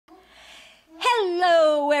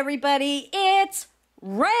everybody, it's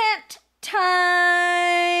rant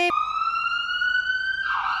time!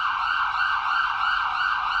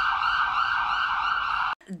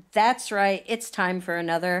 That's right, it's time for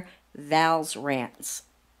another Val's Rants.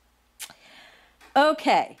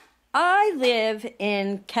 Okay, I live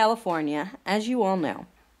in California, as you all know.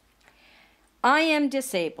 I am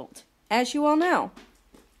disabled, as you all know.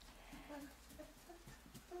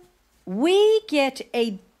 We get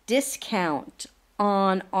a discount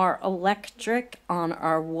on our electric, on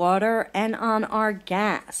our water, and on our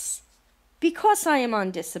gas because I am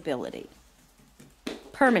on disability.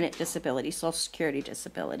 Permanent disability, Social Security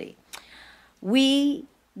disability. We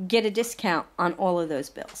get a discount on all of those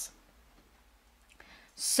bills.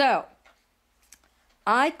 So,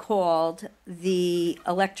 I called the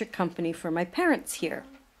electric company for my parents here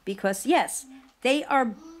because, yes, they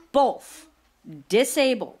are both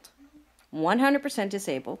disabled, 100%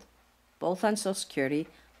 disabled, both on Social Security,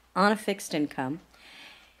 on a fixed income.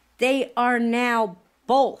 They are now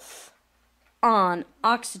both on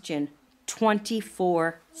oxygen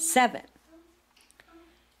 24/7.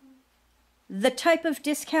 The type of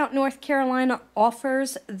discount North Carolina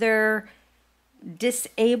offers their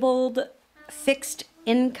disabled fixed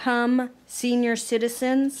income senior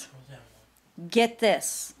citizens, get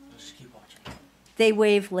this, they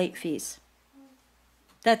waive late fees.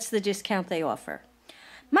 That's the discount they offer.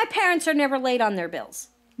 My parents are never late on their bills.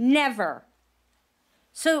 Never.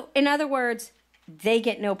 So, in other words, they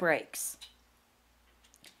get no breaks.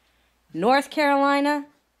 North Carolina,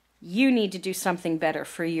 you need to do something better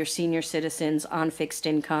for your senior citizens on fixed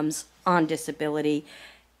incomes, on disability,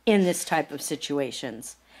 in this type of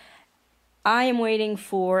situations. I am waiting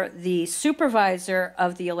for the supervisor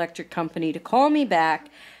of the electric company to call me back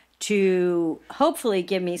to hopefully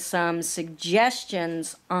give me some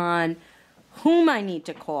suggestions on whom I need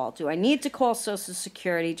to call. Do I need to call Social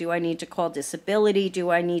Security? Do I need to call disability? Do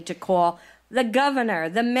I need to call the governor,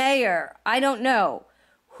 the mayor? I don't know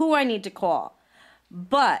who I need to call.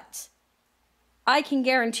 But I can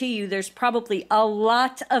guarantee you there's probably a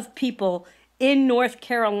lot of people in North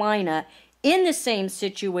Carolina in the same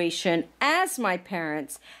situation as my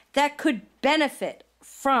parents that could benefit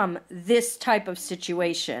from this type of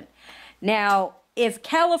situation. Now, if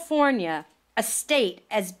California, a state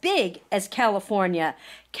as big as California,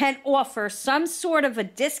 can offer some sort of a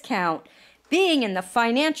discount, being in the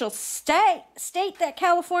financial state that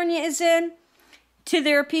California is in, to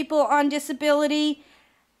their people on disability,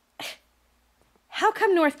 how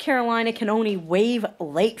come North Carolina can only waive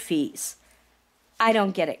late fees? I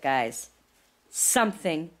don't get it, guys.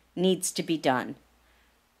 Something needs to be done.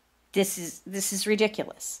 This is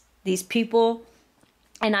ridiculous. These people,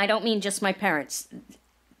 and I don't mean just my parents,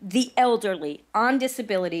 the elderly, on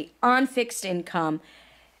disability, on fixed income,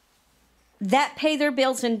 that pay their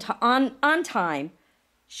bills on time,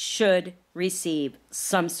 should receive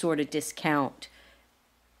some sort of discount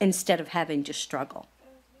instead of having to struggle.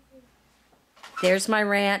 There's my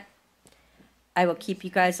rant. I will keep you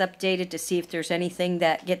guys updated to see if there's anything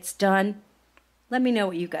that gets done. Let me know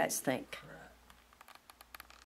what you guys think.